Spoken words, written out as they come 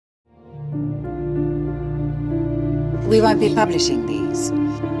We won't be publishing these.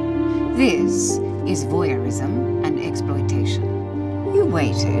 This is voyeurism and exploitation. You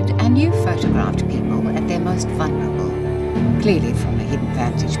waited and you photographed people at their most vulnerable, clearly from a hidden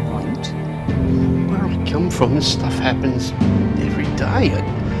vantage point. Where I come from, this stuff happens every day.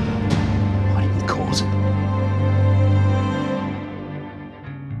 I didn't cause it.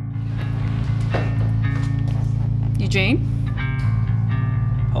 Eugene?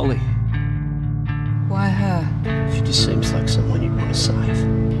 Holly. Why her? She just seems like someone you'd want to save.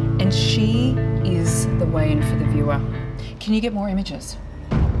 And she is the way in for the viewer. Can you get more images?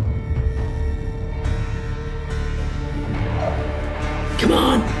 Come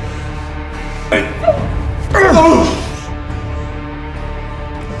on!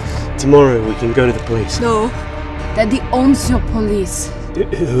 Tomorrow we can go to the police. No. Daddy owns your police.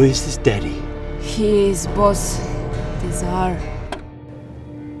 Who is this daddy? He is boss. The Tsar.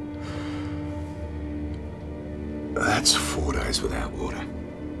 That's 4 days without water.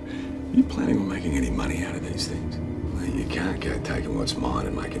 You planning on making any money out of these things? You can't go taking what's mine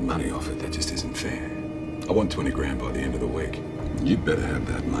and making money off it. That just isn't fair. I want 20 grand by the end of the week. You'd better have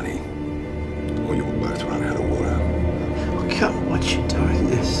that money, or you will both run out of water. I can't watch you doing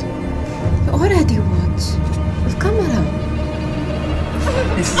this. What Daddy wants? With camera.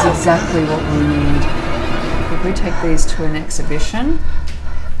 This is exactly what we need. If we take these to an exhibition,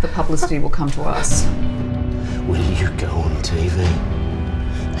 the publicity will come to us. Will you go on TV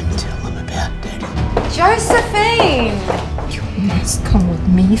and tell them about Daddy? Josephine! You must come with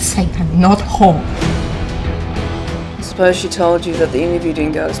me, say I'm not home. I suppose she told you that the interview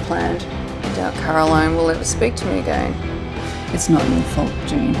didn't go as planned. I doubt Caroline will ever speak to me again. It's not your fault,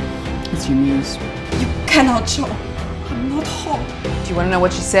 Jean. It's your muse. You cannot show. I'm not home. Do you want to know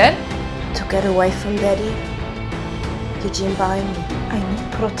what she said? To get away from Daddy, Eugene buying me. I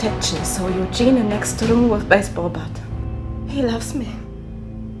need protection, so Eugene in next room with baseball bat. He loves me.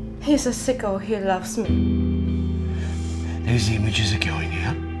 He's a sicko, he loves me. These images are going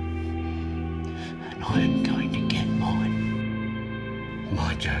out, and I am going to get mine.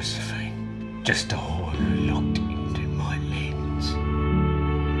 My Josephine, just a whore locked into my leg.